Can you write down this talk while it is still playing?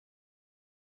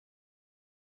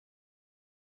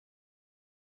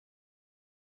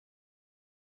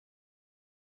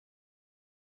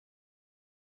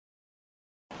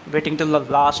waiting till the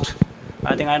last.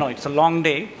 I think I know it's a long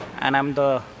day, and I'm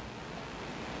the.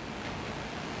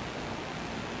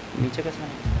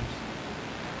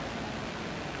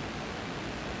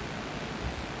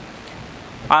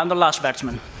 I'm the last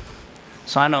batsman.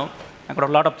 So I know I got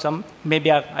a lot of some.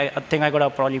 Maybe I think I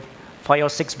got probably 5 or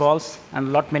 6 balls and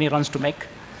a lot many runs to make.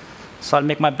 So I'll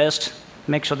make my best,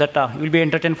 make sure that you'll be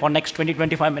entertained for next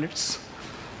 20-25 minutes.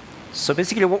 So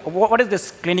basically, what is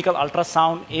this clinical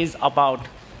ultrasound is about?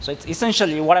 So it's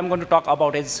essentially what I'm going to talk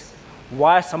about is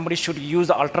why somebody should use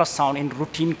the ultrasound in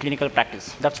routine clinical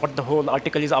practice. That's what the whole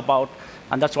article is about,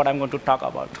 and that's what I'm going to talk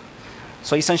about.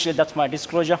 So essentially, that's my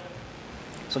disclosure.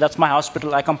 So that's my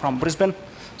hospital. I come from Brisbane.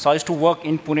 So I used to work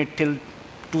in Pune till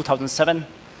 2007.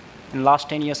 In the last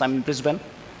 10 years, I'm in Brisbane.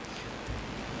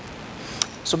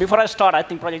 So before I start, I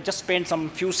think probably just spend some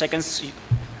few seconds.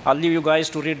 I'll leave you guys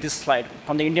to read this slide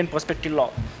from the Indian perspective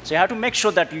law. So you have to make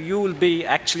sure that you will be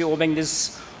actually obeying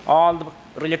this, all the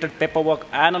related paperwork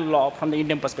and law from the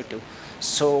Indian perspective.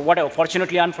 So whatever,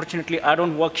 fortunately, unfortunately, I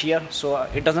don't work here, so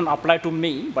it doesn't apply to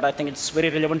me, but I think it's very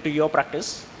relevant to your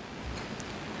practice.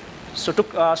 So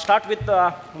to start with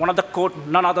one of the quote,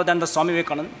 none other than the Swami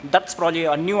Vivekananda, that's probably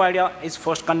a new idea is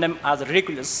first condemned as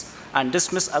ridiculous and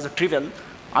dismissed as a trivial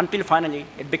until finally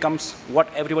it becomes what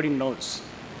everybody knows.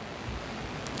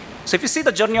 So if you see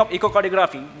the journey of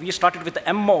echocardiography, we started with the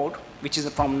M mode, which is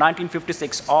from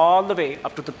 1956 all the way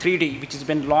up to the 3D, which has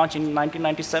been launched in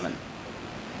 1997.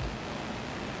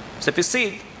 So if you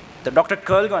see, the Dr.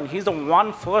 Kurlgan, he's the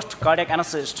one first cardiac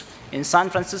anesthetist in San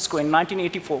Francisco in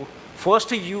 1984, first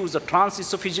to use the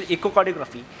transesophageal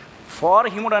echocardiography for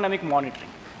hemodynamic monitoring.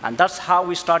 And that's how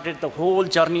we started the whole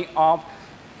journey of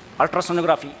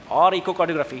ultrasonography or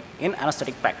echocardiography in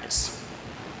anesthetic practice.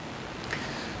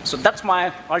 So that's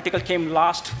my article came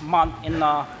last month in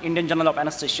Indian Journal of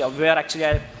Anesthesia, where actually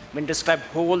I've been described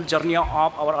whole journey of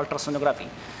our ultrasonography.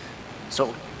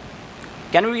 So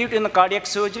can we use it in the cardiac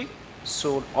surgery?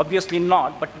 So obviously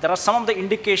not, but there are some of the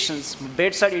indications,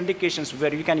 bedside indications,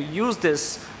 where you can use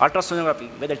this ultrasonography,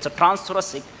 whether it's a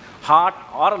transthoracic, heart,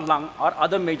 or lung, or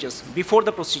other measures, before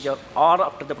the procedure or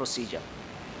after the procedure.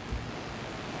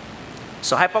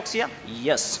 So hypoxia,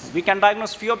 yes, we can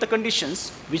diagnose few of the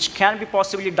conditions which can be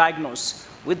possibly diagnosed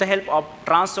with the help of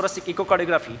transthoracic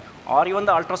echocardiography or even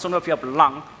the ultrasonography of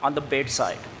lung on the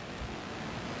bedside.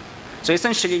 So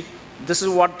essentially, this is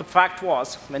what the fact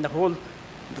was when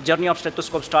the journey of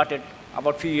stethoscope started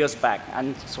about a few years back.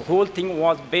 And so the whole thing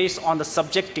was based on the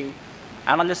subjective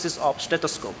analysis of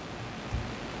stethoscope.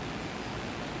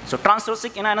 So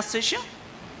transthoracic in anesthesia,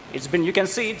 it's been, you can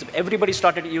see, everybody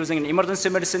started using in emergency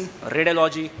medicine,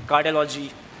 radiology, cardiology.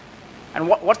 And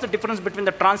what's the difference between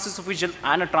the transesophageal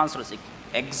and a transthoracic?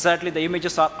 Exactly, the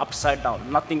images are upside down,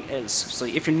 nothing else. So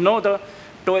if you know the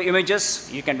two images,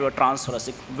 you can do a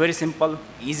transthoracic. Very simple,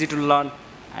 easy to learn,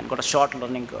 and got a short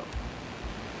learning curve.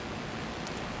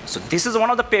 So this is one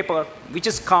of the paper which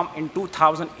has come in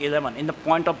 2011 in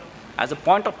the as a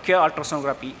point of care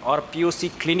ultrasonography or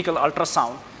POC clinical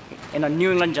ultrasound in a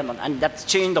New England journal, and that's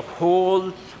changed the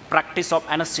whole practice of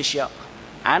anesthesia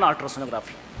and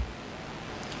ultrasonography.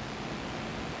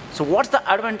 So what's the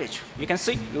advantage? You can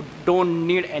see you don't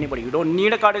need anybody. You don't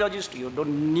need a cardiologist, you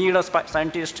don't need a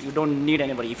scientist, you don't need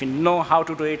anybody. If you know how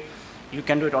to do it, you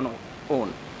can do it on your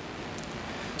own.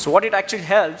 So what it actually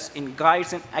helps in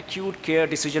guides in acute care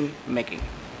decision making.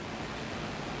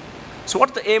 So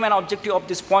what's the aim and objective of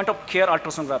this point of care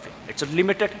ultrasonography? It's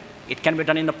limited, it can be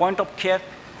done in the point of care,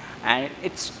 and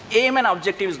its aim and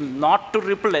objective is not to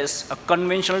replace a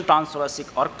conventional transthoracic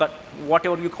or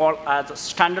whatever you call as a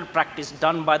standard practice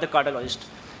done by the cardiologist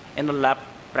in the lab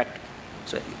practice.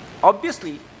 So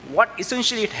obviously, what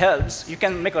essentially it helps, you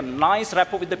can make a nice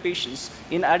rapport with the patients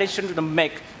in addition to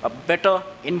make a better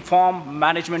informed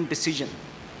management decision.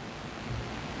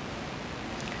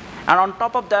 And on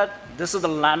top of that, this is the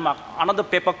landmark. Another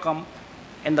paper come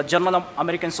in the Journal of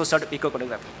American Society of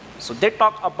Echocardiography. So they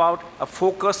talk about a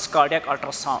focused cardiac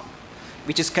ultrasound,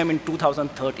 which is came in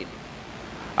 2013.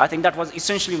 I think that was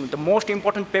essentially the most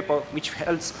important paper which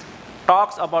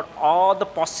talks about all the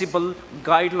possible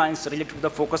guidelines related to the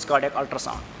focused cardiac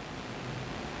ultrasound.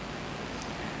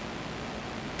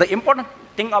 The important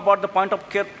thing about the point of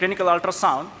care clinical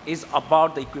ultrasound is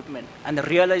about the equipment and the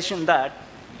realization that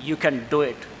you can do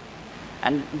it.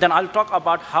 And then I'll talk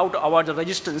about how to avoid the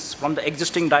resistance from the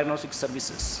existing diagnostic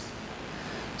services.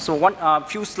 So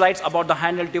few slides about the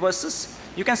handheld devices.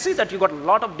 You can see that you got a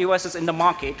lot of devices in the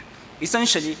market.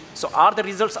 Essentially, so the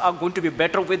results are going to be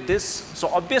better with this? So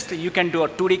obviously, you can do a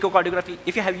 2D echocardiography.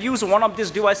 If you have used one of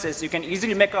these devices, you can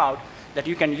easily make out that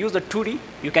you can use the 2D,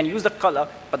 you can use the color,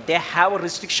 but they have a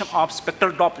restriction of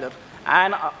spectral Doppler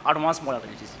and advanced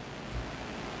modalities.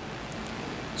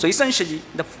 So essentially,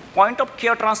 the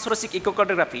point-of-care transthoracic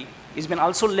echocardiography has been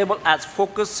also labeled as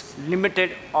focus,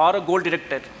 limited, or a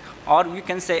goal-directed, or you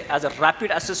can say as a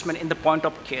rapid assessment in the point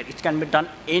of care. It can be done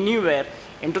anywhere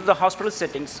into the hospital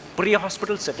settings,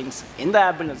 pre-hospital settings, in the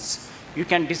ambulance. You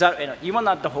can desire, even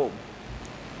at the home.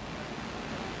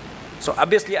 So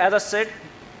obviously, as I said,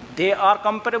 they are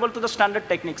comparable to the standard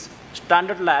techniques,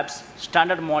 standard labs,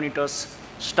 standard monitors,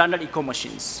 standard echo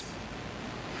machines.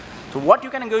 So what you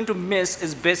can going to miss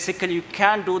is basically you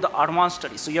can do the advanced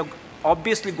study. So you're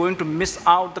obviously going to miss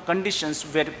out the conditions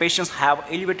where patients have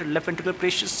elevated left ventricular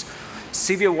pressures,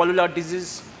 severe valvular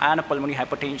disease, and pulmonary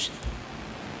hypertension.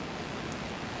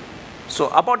 So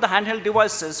about the handheld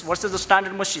devices versus the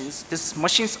standard machines, these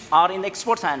machines are in the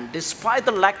expert's hand. Despite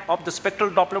the lack of the spectral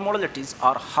Doppler modalities,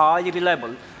 are highly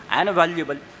reliable and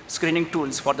valuable screening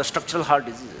tools for the structural heart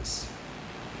diseases.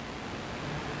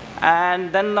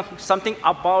 And then something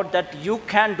about that you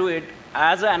can do it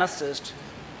as an anesthetist.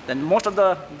 Then most of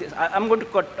the, I'm going to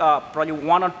cut probably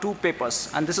 1 or 2 papers,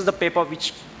 and this is the paper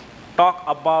which talk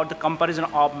about the comparison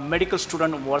of medical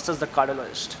student versus the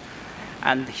cardiologist.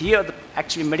 And here,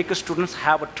 actually, medical students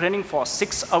have a training for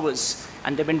 6 hours,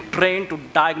 and they've been trained to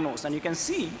diagnose. And you can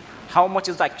see how much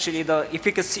is actually the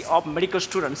efficacy of medical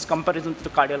students comparison to the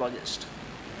cardiologist.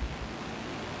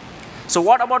 So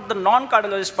what about the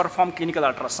non-cardiologist performed clinical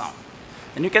ultrasound?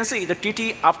 And you can see the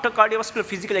TT after cardiovascular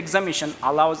physical examination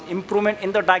allows improvement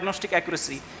in the diagnostic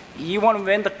accuracy even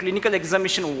when the clinical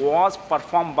examination was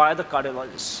performed by the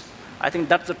cardiologist. I think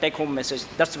that's the take-home message.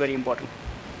 That's very important.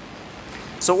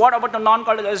 So what about the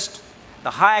non-cardiologist?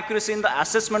 The high accuracy in the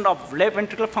assessment of left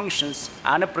ventricular functions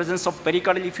and the presence of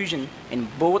pericardial effusion in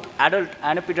both adult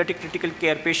and pediatric critical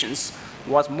care patients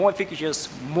was more efficacious,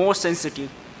 more sensitive,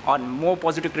 and more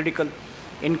positive critical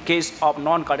in case of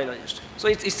non-cardiologist. So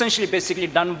it's essentially basically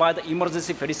done by the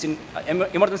emergency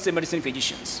medicine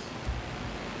physicians.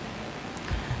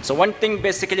 So one thing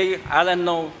basically, as I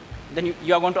know, then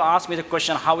you are going to ask me the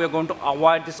question, how you're going to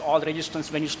avoid this all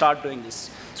resistance when you start doing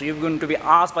this. So you're going to be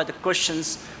asked by the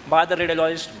questions by the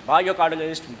radiologist, by your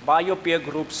cardiologist, by your peer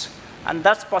groups, and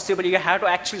that's possible. You have to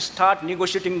actually start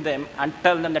negotiating them and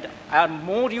tell them that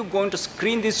more you're going to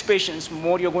screen these patients,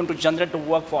 more you're going to generate the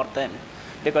work for them,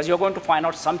 because you're going to find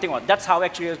out something. That's how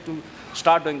actually you have to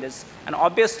start doing this. And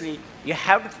obviously, you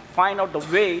have to find out the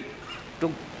way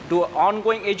to do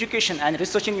ongoing education and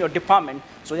research in your department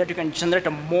so that you can generate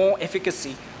a more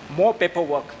efficacy, more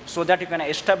paperwork, so that you can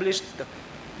establish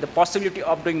the possibility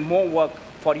of doing more work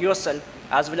for yourself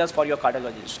as well as for your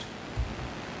cardiologist.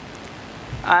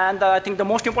 And I think the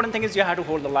most important thing is you have to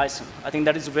hold the license. I think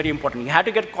that is very important. You have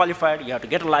to get qualified, you have to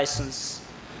get a license.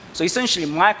 So essentially,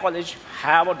 my college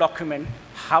have a document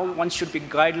how one should be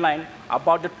guideline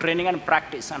about the training and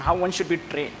practice and how one should be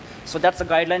trained. So that's a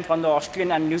guideline from the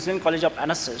Austrian and New Zealand College of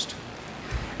Anesthetists.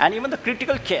 And even the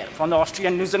critical care from the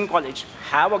Austrian and New Zealand College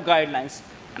have a guidelines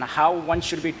on how one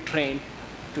should be trained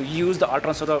to use the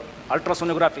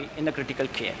ultrasonography in the critical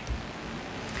care.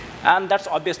 And that's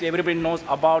obviously everybody knows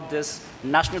about this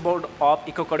National Board of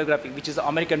Echocardiography, which is the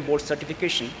American board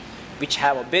certification, which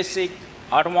have a basic,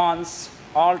 advanced,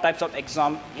 all types of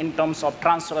exam in terms of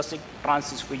transthoracic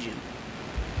transfusion.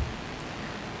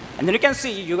 And then you can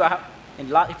see,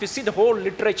 if you see the whole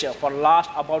literature for last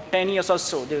about 10 years or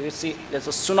so, you will see there's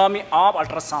a tsunami of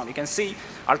ultrasound. You can see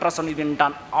ultrasound has been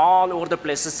done all over the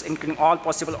places, including all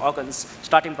possible organs,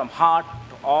 starting from heart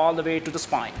to all the way to the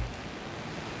spine.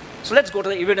 So let's go to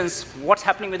the evidence, what's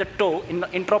happening with the toe in the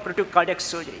intraoperative cardiac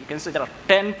surgery. You can see there are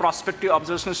 10 prospective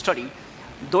observational studies,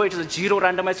 though it is a 0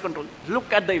 randomized control.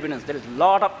 Look at the evidence. There is a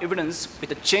lot of evidence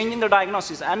with a change in the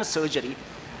diagnosis and the surgery,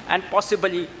 and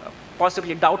possibly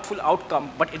doubtful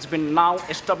outcome, but it's been now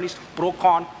established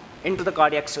pro-con into the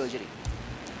cardiac surgery.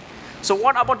 So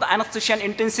what about the anesthesia and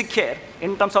intensive care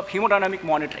in terms of hemodynamic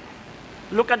monitoring?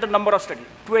 Look at the number of studies,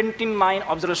 29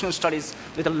 observational studies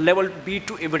with a level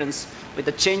B2 evidence with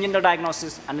a change in the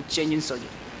diagnosis and a change in surgery.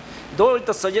 Though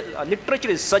the literature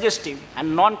is suggestive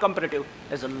and non-comparative,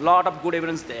 there's a lot of good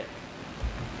evidence there.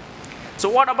 So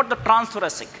what about the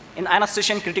transthoracic in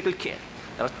anesthesia and critical care?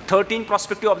 There are 13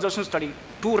 prospective observational studies,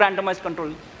 2 randomized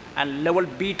control, and level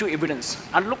B2 evidence.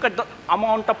 And look at the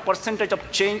amount of percentage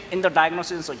of change in the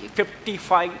diagnosis and surgery,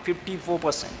 55,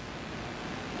 54%.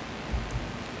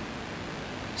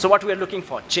 So what we are looking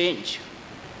for? Change.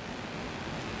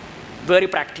 Very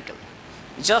practical.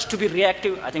 Just to be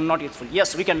reactive, I think not useful.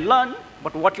 Yes, we can learn,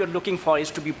 but what you're looking for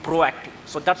is to be proactive.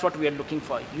 So that's what we are looking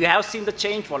for. You have seen the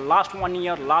change for last 1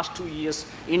 year, last 2 years,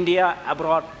 India,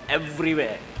 abroad,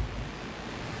 everywhere.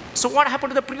 So what happened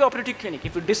to the preoperative clinic?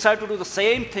 If you decide to do the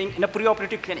same thing in a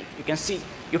preoperative clinic, you can see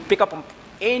you pick up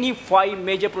any 5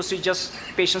 major procedures,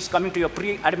 patients coming to your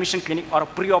pre-admission clinic or a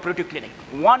preoperative clinic.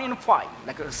 1 in 5,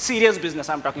 like a serious business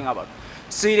I'm talking about,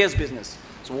 serious business.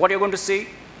 So what you're going to see,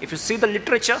 if you see the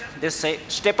literature, they say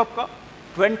step-up care,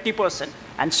 20%,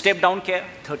 and step-down care,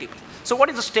 30%. So what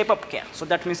is the step-up care? So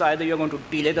that means either you're going to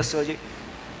delay the surgery,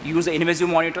 use the invasive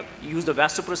monitor, use the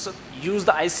vasopressor, use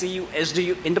the ICU,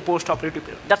 SDU in the post-operative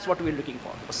period. That's what we're looking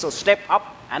for. So step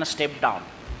up and a step down.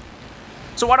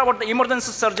 So what about the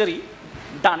emergency surgery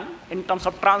done in terms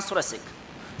of transthoracic?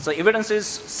 So evidence is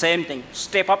same thing.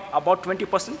 Step up about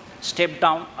 20%, step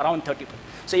down around 30%.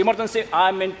 So emergency,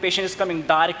 I mean patient is coming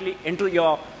directly into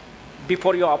your,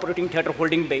 before your operating theater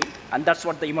holding bay, and that's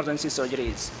what the emergency surgery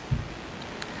is.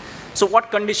 So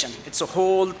what condition? It's a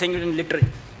whole thing in literature.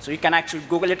 So you can actually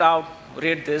Google it out,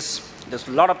 read this. There's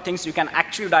a lot of things you can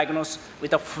actually diagnose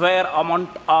with a fair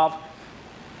amount of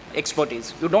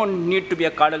expertise. You don't need to be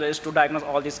a cardiologist to diagnose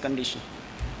all these conditions.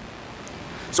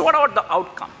 So what about the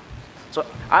outcome? So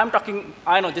I'm talking,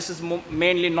 I know this is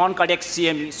mainly non-cardiac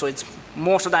CME, so it's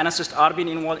most of the anesthetists are being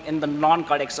involved in the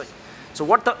non-cardiac surgery. So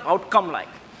what the outcome like?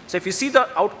 So if you see the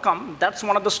outcome, that's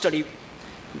one of the study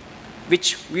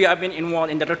which we have been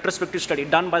involved in, the retrospective study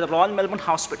done by the Royal Melbourne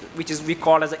Hospital, which is we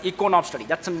call as an ECONOP study.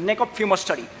 That's a neck of femur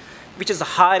study, which is a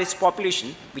high-risk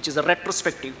population, which is a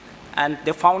retrospective, and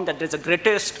they found that there's a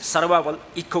greatest survival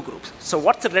echo group. So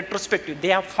what's the retrospective? They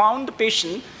have found the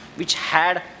patient which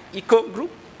had echo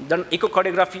group, done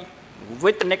echocardiography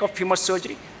with the neck of femur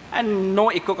surgery, and no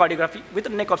echocardiography with the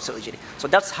neck of surgery. So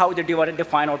that's how they divided to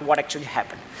find out what actually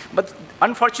happened. But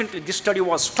unfortunately, this study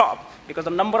was stopped because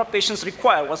the number of patients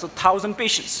required was 1,000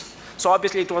 patients. So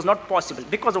obviously, it was not possible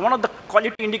because one of the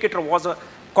quality indicator was a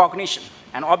cognition.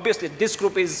 And obviously, this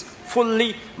group is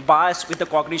fully biased with the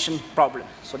cognition problem.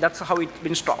 So that's how it's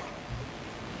been stopped.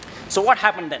 So what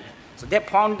happened then? So they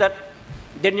found that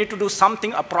they need to do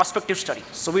something, a prospective study.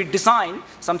 So we designed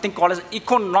something called as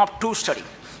ECONOP 2 study.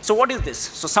 So what is this?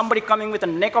 So somebody coming with a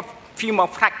neck of femur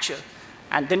fracture,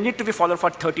 and they need to be followed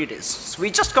for 30 days. So we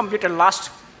just completed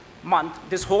last month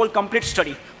this whole complete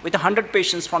study with 100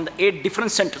 patients from the 8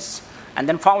 different centers, and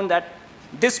then found that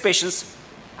these patients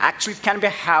actually can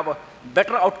have a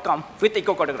better outcome with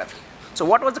echocardiography. So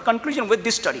what was the conclusion with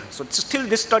this study? So still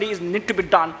this study is need to be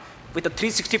done with a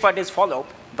 365 days follow-up,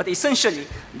 but essentially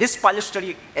this pilot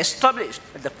study established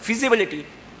the feasibility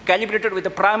calibrated with the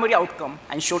primary outcome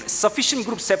and showed sufficient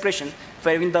group separation for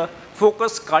having the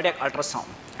focused cardiac ultrasound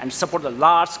and support the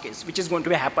large case, which is going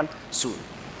to happen soon.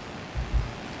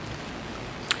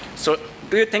 So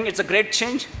do you think it's a great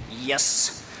change?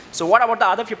 Yes. So what about the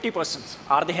other 50%?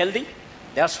 Are they healthy?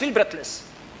 They are still breathless.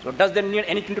 So does there need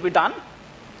anything to be done?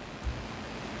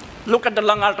 Look at the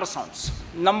lung ultrasounds.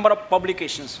 Number of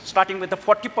publications, starting with the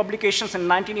 40 publications in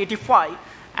 1985,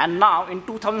 and now in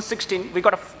 2016, we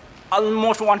got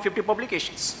almost 150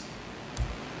 publications.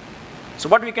 So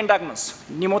what we can diagnose?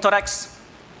 Pneumothorax,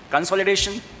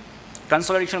 consolidation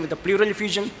with the pleural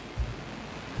effusion.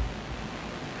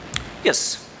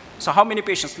 Yes. So how many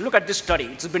patients? Look at this study.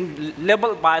 It's been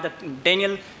labeled by the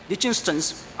Daniel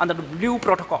Dickinson's under the blue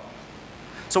protocol.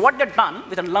 So what they've done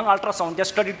with a lung ultrasound, they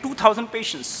studied 2,000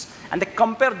 patients, and they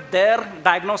compared their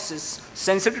diagnosis,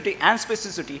 sensitivity, and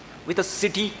specificity with a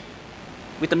CT,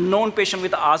 with a known patient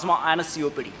with asthma and a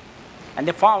COPD. And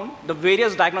they found the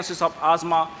various diagnoses of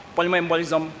asthma, pulmonary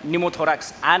embolism,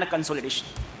 pneumothorax, and a consolidation.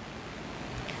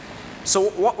 So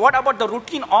what about the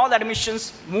routine all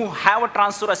admissions who have a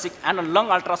transthoracic and a lung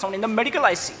ultrasound in the medical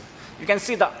ICU? You can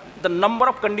see the number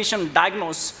of conditions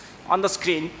diagnosed on the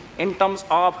screen in terms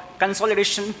of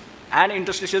consolidation and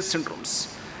interstitial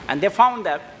syndromes. And they found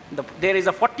that there is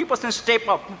a 40% step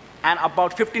up and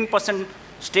about 15%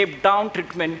 step down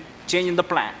treatment change in the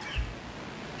plan.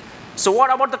 So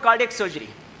what about the cardiac surgery?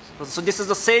 So this is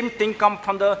the same thing come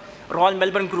from the Royal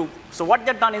Melbourne group. So what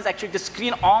they've done is actually they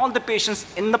screen all the patients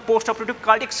in the post-operative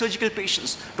cardiac surgical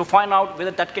patients to find out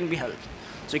whether that can be helped.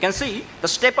 So you can see the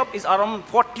step up is around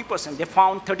 40%. They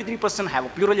found 33%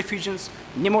 have pleural effusions,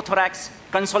 pneumothorax,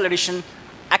 consolidation,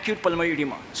 acute pulmonary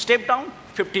edema. Step down,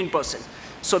 15%.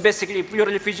 So basically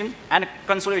pleural effusion and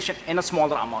consolidation in a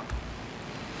smaller amount.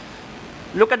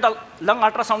 Look at the lung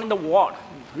ultrasound in the ward.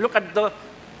 Look at the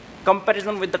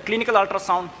comparison with the clinical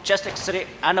ultrasound, chest X-ray,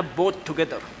 and both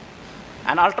together.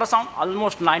 And ultrasound,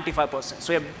 almost 95%.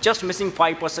 So you're just missing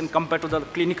 5% compared to the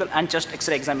clinical and chest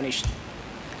X-ray examination.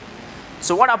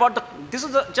 So what about this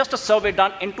is just a survey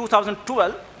done in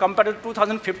 2012 compared to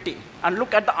 2015. And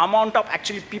look at the amount of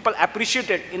actually people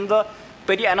appreciated in the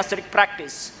peri-anesthetic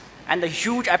practice and the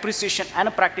huge appreciation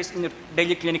and practice in the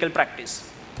daily clinical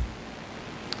practice.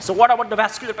 So what about the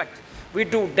vascular impact? We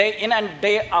do day in and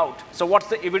day out. So what's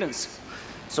the evidence?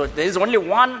 So there is only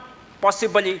one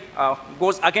possibly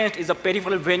goes against is a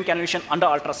peripheral vein cannulation under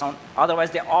ultrasound.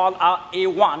 Otherwise, they all are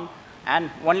A1,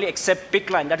 and only except PICC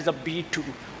line, that is a B2.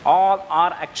 All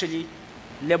are actually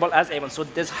labeled as A1. So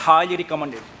this is highly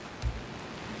recommended.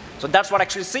 So that's what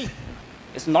actually see.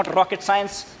 It's not rocket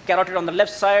science. Carotid on the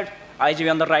left side,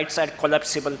 IGV on the right side,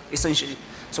 collapsible, essentially.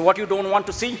 So what you don't want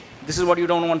to see, this is what you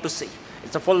don't want to see.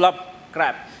 It's a full up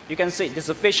crap. You can see this is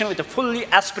a patient with a fully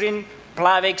aspirin,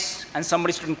 Plavix, and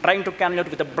somebody's trying to cannulate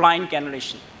with a blind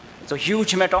cannulation. It's a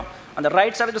huge hematoma. On the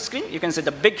right side of the screen, you can see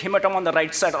the big hematoma on the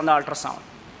right side on the ultrasound.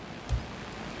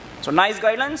 So nice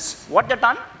guidelines. What they've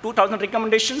done, 2,000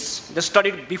 recommendations. They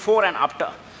studied before and after.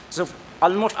 So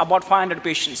almost about 500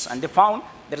 patients. And they found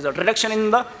there is a reduction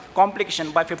in the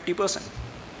complication by 50%.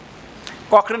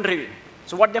 Cochrane review.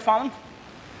 So what they found?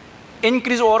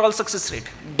 Increased overall success rate,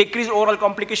 decreased overall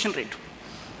complication rate.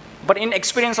 But in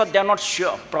experience, they are not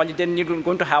sure. Probably they're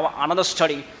going to have another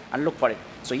study and look for it.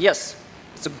 So yes,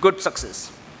 it's a good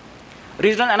success.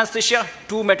 Regional anesthesia,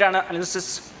 2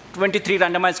 meta-analysis, 23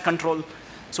 randomized control.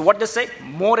 So what they say,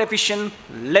 more efficient,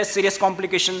 less serious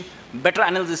complication, better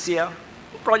anesthesia,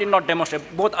 probably not demonstrated,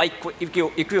 both are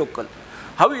equivocal.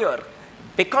 However,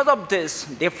 because of this,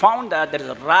 they found that there is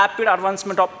a rapid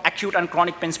advancement of acute and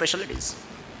chronic pain specialties.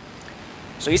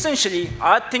 So essentially,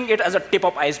 I think it as a tip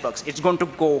of icebergs. It's going to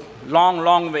go long,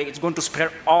 long way. It's going to spread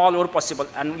all over possible.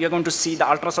 And you're going to see the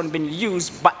ultrasound being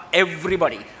used by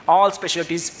everybody, all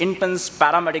specialties, interns,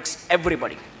 paramedics,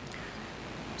 everybody.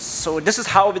 So this is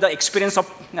how the experience of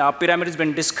pyramid has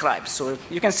been described. So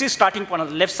you can see starting point on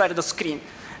the left side of the screen.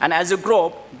 And as you grow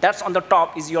up, that's on the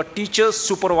top is your teachers,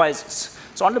 supervisors.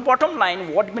 So on the bottom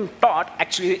line, what's been taught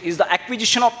actually is the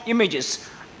acquisition of images,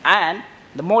 and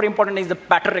the more important is the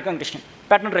pattern recognition.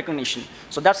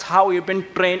 So that's how you've been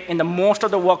trained in the most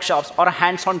of the workshops or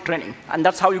hands-on training. And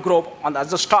that's how you grow up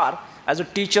as a star, as a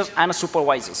teachers and a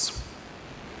supervisors.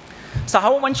 So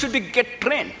how one should we get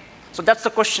trained? So that's the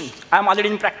question. I'm already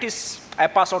in practice. I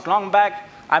passed out long back.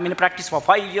 I'm in practice for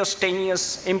 5 years, 10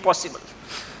 years, impossible.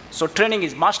 So training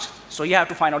is must, so you have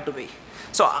to find out the way.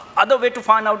 So other way to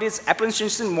find out is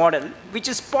apprenticeship model, which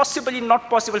is possibly not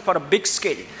possible for a big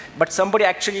scale, but somebody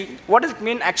actually, what does it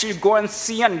mean actually go and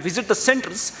see and visit the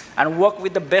centers and work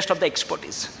with the best of the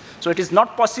expertise. So it is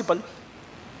not possible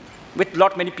with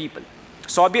many people.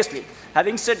 So obviously,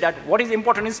 having said that, what is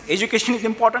important is education is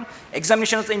important,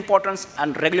 examination is important,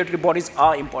 and regulatory bodies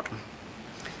are important.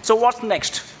 So what's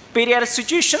next? Peri-arrest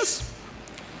situations?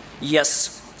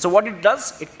 Yes. So what it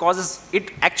does, it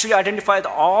actually identifies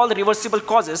all the reversible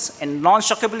causes in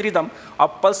non-shockable rhythm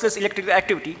of pulseless electrical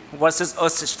activity versus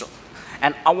earth system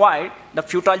and avoid the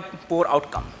futile poor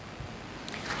outcome.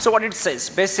 So what it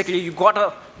says, basically you got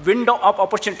a window of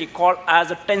opportunity called as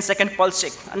a 10-second pulse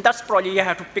check, and that's probably you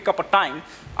have to pick up a time.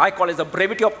 I call it the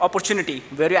brevity of opportunity,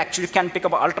 where you actually can pick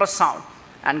up an ultrasound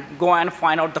and go and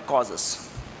find out the causes.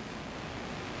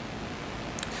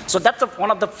 So that's one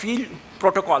of the field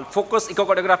protocol, focused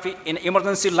echocardiography in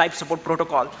emergency life support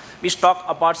protocol, which talk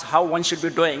about how one should be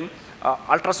doing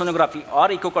ultrasonography or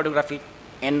echocardiography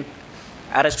in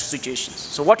arrest situations.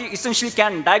 So what you essentially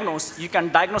can diagnose, you can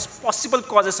diagnose possible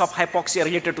causes of hypoxia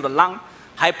related to the lung,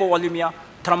 hypovolemia,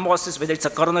 thrombosis, whether it's a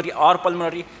coronary or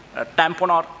pulmonary,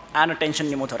 tamponade, and a tension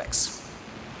pneumothorax.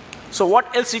 So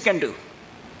what else you can do?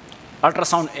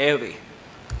 Ultrasound airway.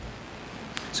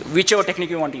 So whichever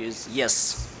technique you want to use,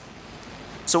 yes.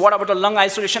 So what about the lung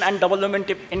isolation and double lumen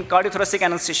tip in cardiothoracic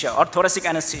anesthesia or thoracic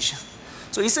anesthesia?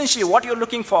 So essentially what you're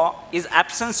looking for is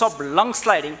absence of lung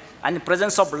sliding and the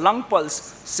presence of lung pulse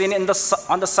seen on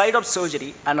the side of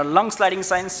surgery, and a lung sliding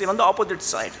sign seen on the opposite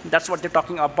side. That's what they're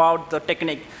talking about, the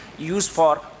technique used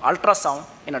for ultrasound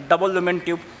in a double lumen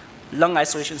tube lung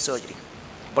isolation surgery.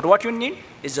 But what you need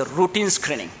is a routine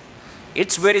screening.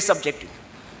 It's very subjective.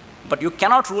 But you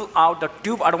cannot rule out the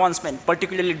tube advancement,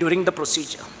 particularly during the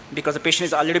procedure, because the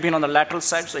patient has already been on the lateral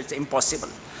side, so it's impossible.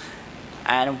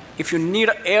 And if you need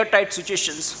airtight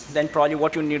situations, then probably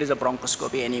what you need is a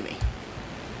bronchoscopy anyway.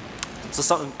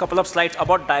 So a couple of slides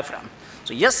about diaphragm.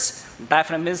 So yes,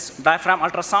 diaphragm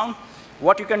ultrasound.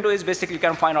 What you can do is basically you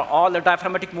can find out all the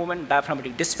diaphragmatic movement,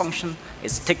 diaphragmatic dysfunction,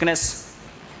 its thickness.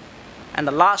 And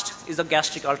the last is the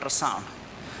gastric ultrasound.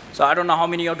 So I don't know how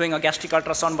many are doing a gastric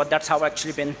ultrasound, but that's how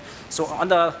actually been. So on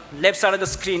the left side of the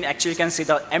screen, actually you can see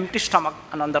the empty stomach,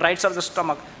 and on the right side of the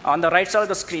stomach, on the right side of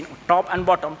the screen, top and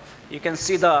bottom, you can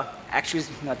see the actually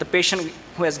the patient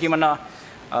who has given a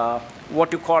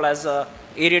what you call as a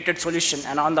aerated solution,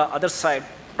 and on the other side,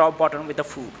 top bottom with the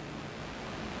food.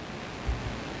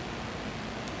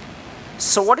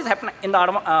 So what is happening in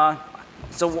the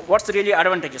So what's the really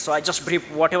advantages? So I just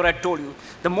brief whatever I told you.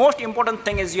 The most important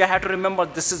thing is you have to remember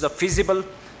this is a feasible,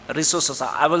 resources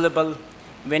are available.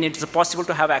 When it's possible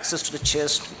to have access to the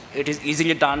chest, it is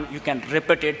easily done. You can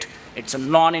repeat it. It's a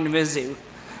non-invasive.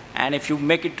 And if you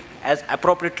make it as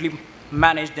appropriately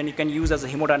managed, then you can use as a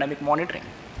hemodynamic monitoring.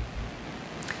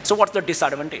 So what's the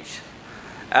disadvantage?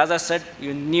 As I said,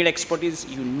 you need expertise,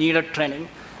 you need a training,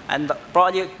 and the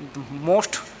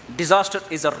most disaster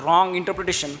is a wrong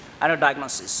interpretation and a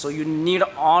diagnosis. So you need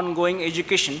ongoing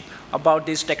education about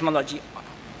this technology.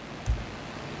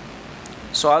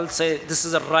 So I'll say this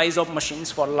is a rise of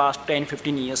machines for the last 10,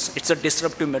 15 years. It's a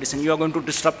disruptive medicine. You are going to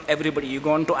disrupt everybody. You're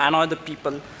going to annoy the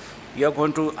people. You're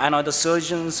going to annoy the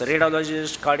surgeons,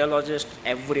 radiologists, cardiologists,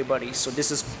 everybody. So this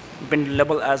has been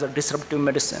labeled as a disruptive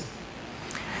medicine.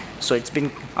 So it's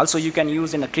been, also you can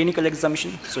use in a clinical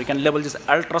examination. So you can label this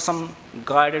ultrasound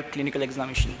guided clinical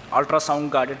examination, ultrasound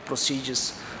guided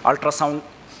procedures, ultrasound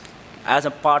as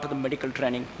a part of the medical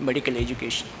training, medical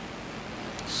education.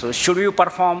 So should we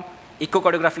perform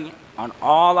echocardiography on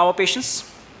all our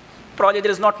patients? Probably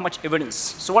there is not much evidence.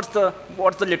 So what's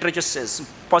the literature says?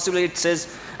 Possibly it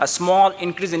says a small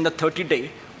increase in the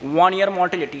 30-day, 1-year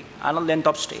mortality and a length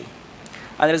of stay.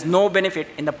 And there is no benefit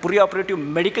in the preoperative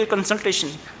medical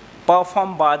consultation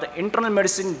performed by the internal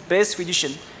medicine-based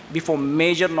physician before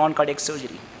major non-cardiac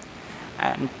surgery.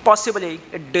 And possibly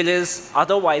it delays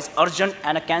otherwise urgent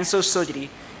and a cancer surgery,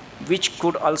 which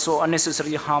could also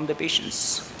unnecessarily harm the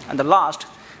patients. And the last,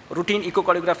 routine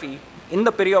echocardiography in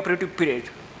the perioperative period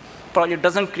probably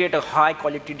doesn't create a high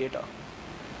quality data.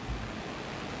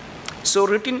 So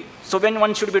when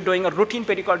one should be doing a routine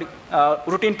perioperative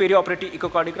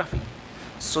echocardiography?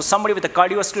 So somebody with a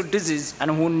cardiovascular disease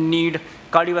and who need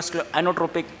cardiovascular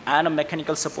inotropic and a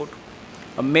mechanical support,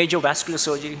 a major vascular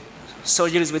surgery,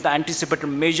 surgeries with anticipated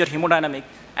major hemodynamic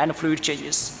and fluid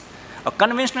changes. A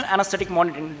conventional anesthetic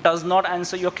monitoring does not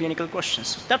answer your clinical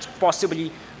questions. That's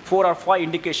possibly 4 or 5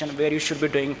 indications where you should be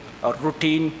doing a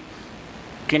routine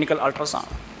clinical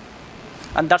ultrasound.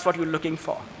 And that's what you're looking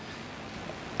for.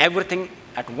 Everything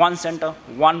at one center,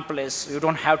 one place. You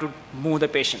don't have to move the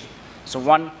patient.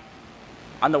 So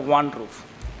under one roof.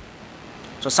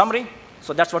 So summary,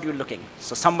 so that's what you're looking.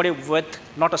 So somebody with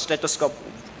not a stethoscope,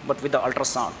 but with the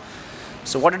ultrasound.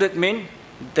 So what did it mean?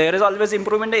 There is always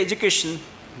improvement in education.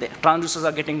 The transducers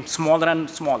are getting smaller and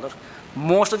smaller.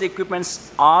 Most of the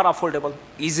equipments are affordable,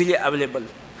 easily available.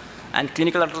 And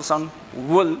clinical ultrasound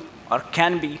will or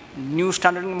can be new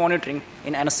standard in monitoring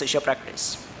in anesthesia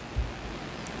practice.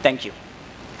 Thank you.